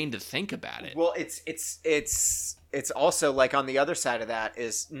brain to think about it. Well, it's also like on the other side of that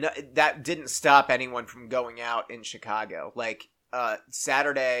is that didn't stop anyone from going out in Chicago. Like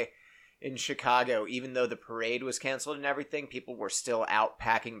Saturday in Chicago, even though the parade was canceled and everything, people were still out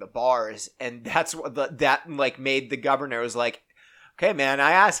packing the bars, and that's what that made the governor was like, okay, man,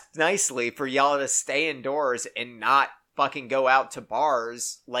 I asked nicely for y'all to stay indoors and not fucking go out to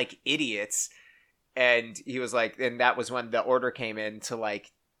bars like idiots. And he was like, and that was when the order came in to like,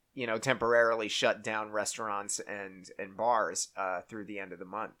 temporarily shut down restaurants and bars through the end of the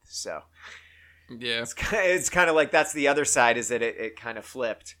month. So yeah, it's kind of like that's the other side, is that it kind of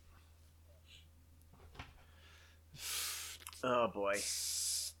flipped. Oh boy,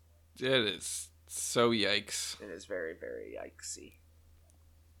 it is so yikes. It is very, very yikesy.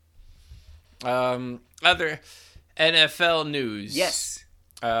 Other NFL news. Yes.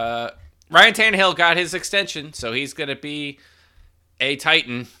 Ryan Tannehill got his extension, so he's going to be a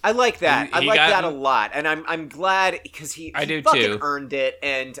Titan. I like that. I like that a lot, and I'm glad because he do fucking too. earned it,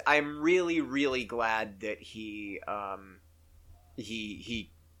 and I'm really, really glad that he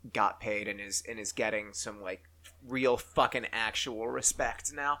got paid and is getting some like real fucking actual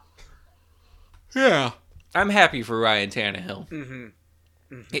respect now. Yeah, I'm happy for Ryan Tannehill. Mm-hmm.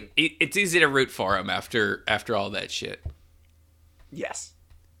 It's easy to root for him after all that shit. Yes,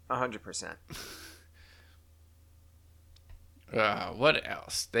 100%. What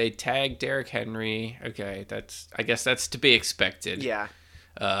else? They tagged Derrick Henry. Okay, I guess that's to be expected. Yeah.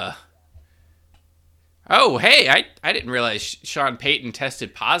 Oh, hey, I didn't realize Sean Payton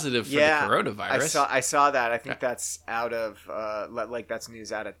tested positive for the coronavirus. I saw that. I think that's out of that's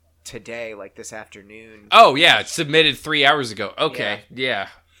news out of today, like this afternoon. Oh yeah, it submitted 3 hours ago. Okay, yeah.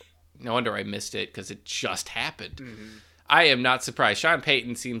 No wonder I missed it because it just happened. Mm-hmm. I am not surprised. Sean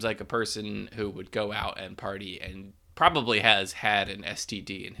Payton seems like a person who would go out and party and probably has had an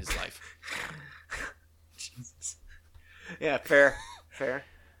STD in his life. Jesus. Yeah, fair.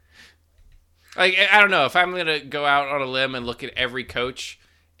 Like, I don't know if I'm gonna go out on a limb and look at every coach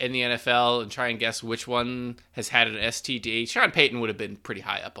in the NFL and try and guess which one has had an STD. Sean Payton would have been pretty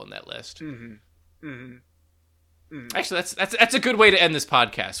high up on that list. Mm-hmm. Mm-hmm. Mm-hmm. Actually, that's a good way to end this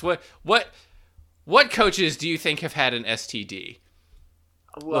podcast. What coaches do you think have had an STD?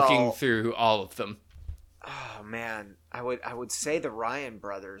 Well, looking through all of them. Oh man, I would say the Ryan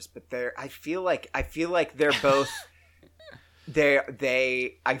brothers, but I feel like they're both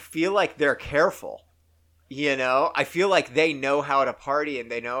I feel like they're careful. I feel like they know how to party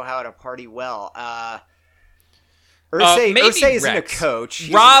and they know how to party well. Irsay isn't a coach.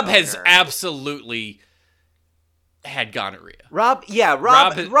 He's Rob has absolutely had gonorrhea. Rob is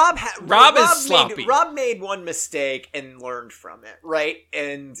sloppy. Rob made one mistake and learned from it, right?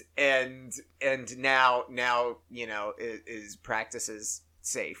 And now is practices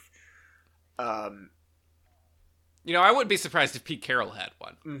safe. I wouldn't be surprised if Pete Carroll had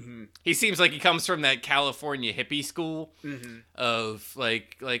one. Mm-hmm. He seems like he comes from that California hippie school mm-hmm. of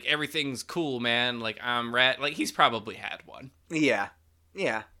like everything's cool, man. Like I'm rat. Like he's probably had one. Yeah,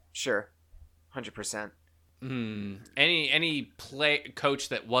 sure, 100%. Any coach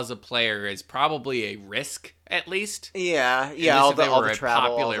that was a player is probably a risk, at least. Yeah. All the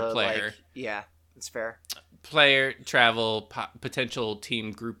travel, popular player. That's fair. Player travel, potential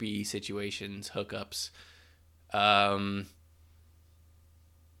team groupie situations, hookups.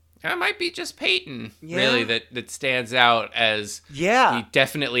 It might be just Peyton, Yeah. really, that stands out as he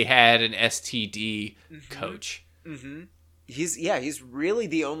definitely had an STD coach. Mm-hmm. He's really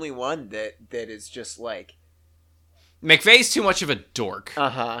the only one that is just like... McVay's too much of a dork.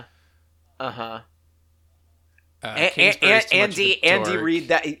 Uh-huh. Kingsbury's too much of a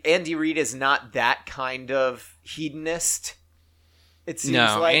dork. Andy Reid is not that kind of hedonist. It seems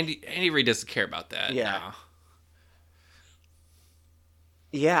like Andy Reid doesn't care about that. Yeah. No.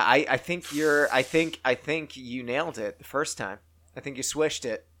 Yeah, I think you nailed it the first time. I think you swished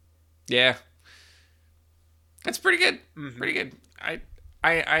it. Yeah. That's pretty good. Mm-hmm. Pretty good. I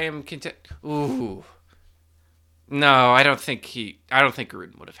am content. Ooh. No, I don't think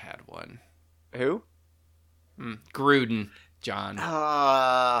Gruden would have had one. Who? Gruden, John.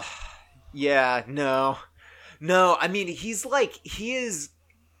 Yeah, no. I mean, he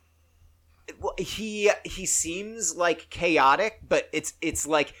seems like chaotic, but it's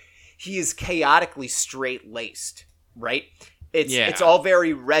like he is chaotically straight-laced, right? It's all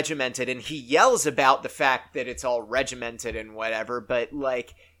very regimented, and he yells about the fact that it's all regimented and whatever, but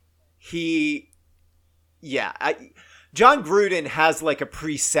like John Gruden has like a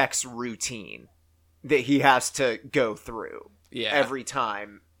pre-sex routine that he has to go through every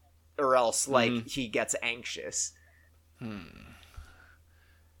time, or else like he gets anxious.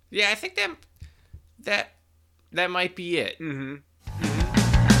 Yeah, I think that might be it. Mm-hmm.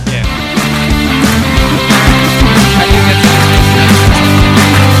 Yeah.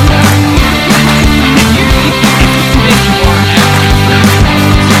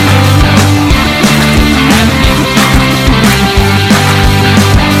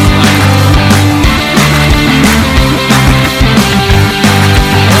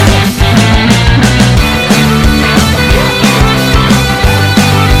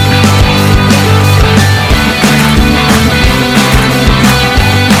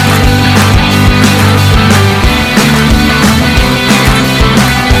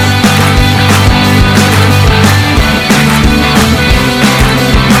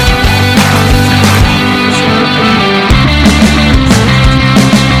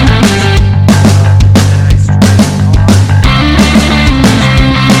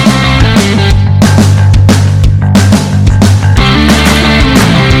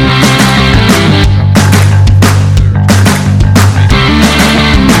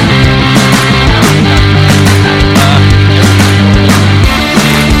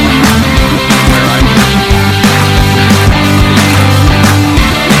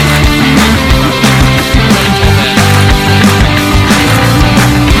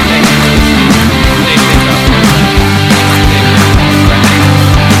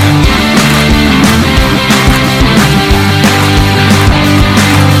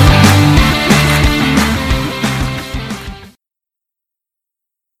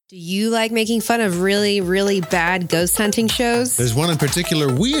 Do you like making fun of really, really bad ghost hunting shows? There's one in particular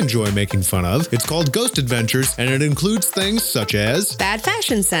we enjoy making fun of. It's called Ghost Adventures, and it includes things such as Bad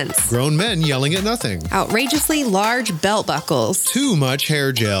fashion sense, grown men yelling at nothing, outrageously large belt buckles, too much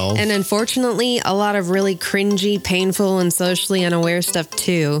hair gel, and unfortunately, a lot of really cringy, painful, and socially unaware stuff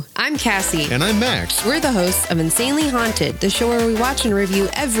too. I'm Cassie. And I'm Max. We're the hosts of Insanely Haunted, the show where we watch and review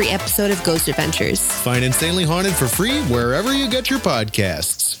every episode of Ghost Adventures. Find Insanely Haunted for free wherever you get your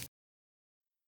podcasts.